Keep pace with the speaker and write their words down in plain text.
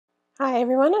Hi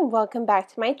everyone and welcome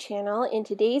back to my channel. In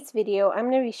today's video I'm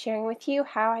going to be sharing with you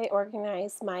how I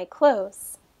organize my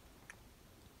clothes.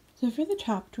 So for the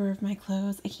top drawer of my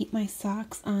clothes, I keep my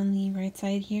socks on the right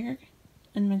side here.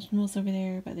 Unmentionables over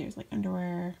there, but there's like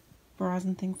underwear, bras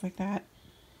and things like that.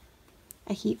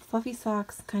 I keep fluffy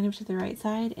socks kind of to the right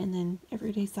side and then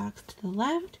everyday socks to the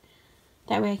left.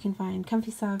 That way I can find comfy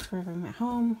socks wherever I'm at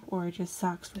home or just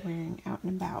socks for wearing out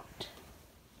and about.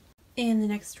 In the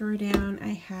next drawer down,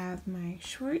 I have my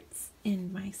shorts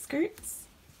and my skirts,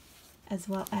 as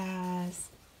well as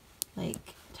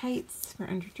like tights for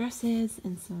underdresses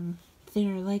and some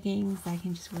thinner leggings that I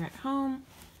can just wear at home.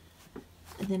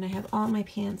 And then I have all my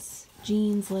pants,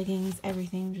 jeans, leggings,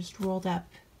 everything just rolled up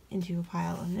into a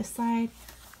pile on this side.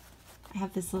 I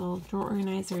have this little drawer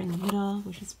organizer in the middle,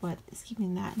 which is what is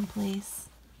keeping that in place.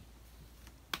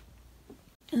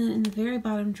 And then in the very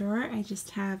bottom drawer, I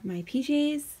just have my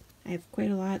PJs. I have quite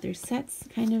a lot. There's sets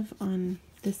kind of on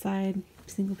this side,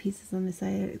 single pieces on this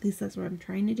side. At least that's what I'm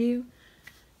trying to do.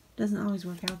 Doesn't always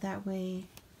work out that way.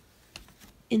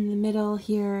 In the middle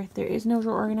here, there is no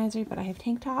drawer organizer, but I have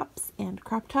tank tops and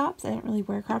crop tops. I don't really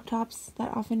wear crop tops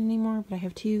that often anymore, but I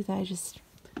have two that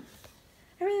I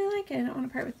really like it. I don't want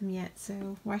to part with them yet,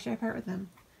 so why should I part with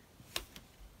them?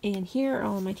 And here are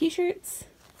all of my t-shirts.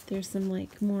 There's some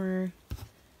like more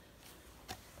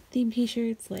theme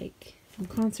t-shirts, like from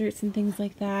concerts and things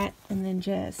like that, and then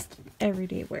just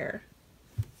everyday wear.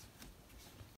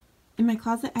 In my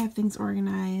closet I have things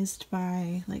organized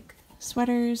by like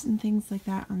sweaters and things like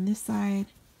that on this side,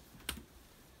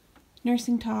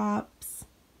 nursing tops,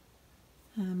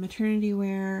 maternity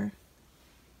wear,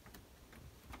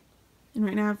 and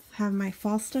right now I have my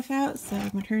fall stuff out, so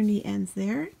maternity ends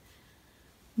there.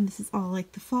 And this is all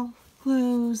like the fall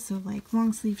clothes, so like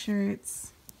long sleeve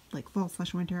shirts, like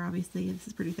fall/winter, obviously. This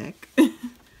is pretty thick.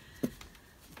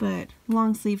 But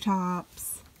long sleeve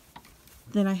tops.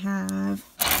 Then I have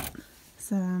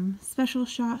some special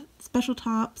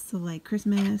tops, so like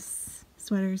Christmas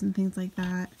sweaters and things like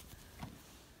that.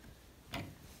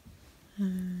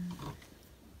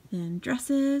 Then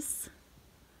dresses.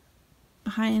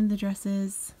 Behind the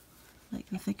dresses, like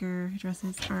the thicker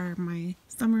dresses, are my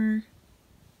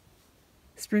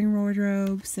spring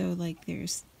wardrobe. So like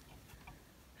there's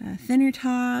thinner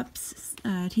tops,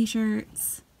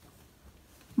 t-shirts,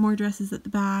 more dresses at the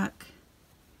back,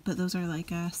 but those are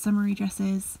like summery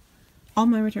dresses. All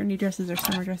my maternity dresses are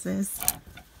summer dresses.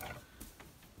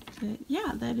 But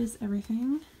yeah, that is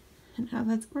everything and how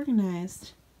that's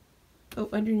organized. Oh,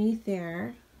 underneath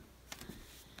there,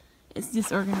 it's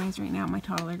disorganized right now. My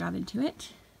toddler got into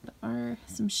it. There are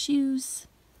some shoes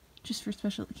just for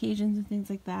special occasions and things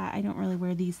like that. I don't really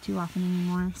wear these too often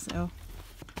anymore, so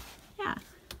yeah.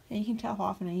 And you can tell how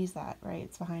often I use that, right?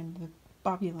 It's behind the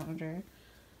Bobby lounger.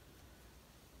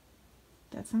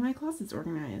 That's how my closet's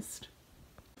organized.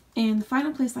 And the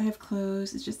final place I have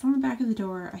clothes is just on the back of the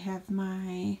door. I have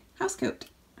my house coat.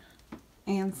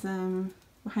 And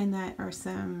behind that are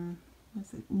some,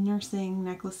 nursing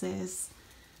necklaces.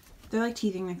 They're like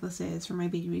teething necklaces for my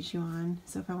baby to chew on.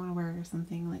 So if I want to wear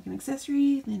something like an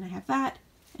accessory, then I have that.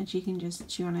 And she can just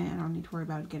chew on it. I don't need to worry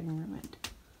about it getting ruined.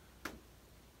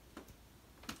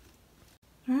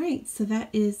 Alright, so that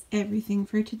is everything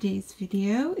for today's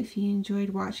video. If you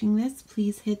enjoyed watching this,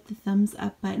 please hit the thumbs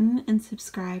up button and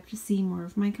subscribe to see more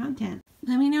of my content.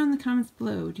 Let me know in the comments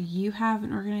below, do you have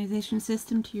an organization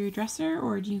system to your dresser,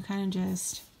 or do you kind of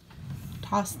just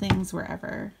toss things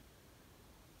wherever?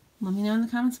 Let me know in the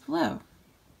comments below.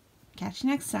 Catch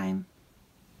you next time.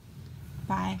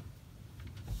 Bye.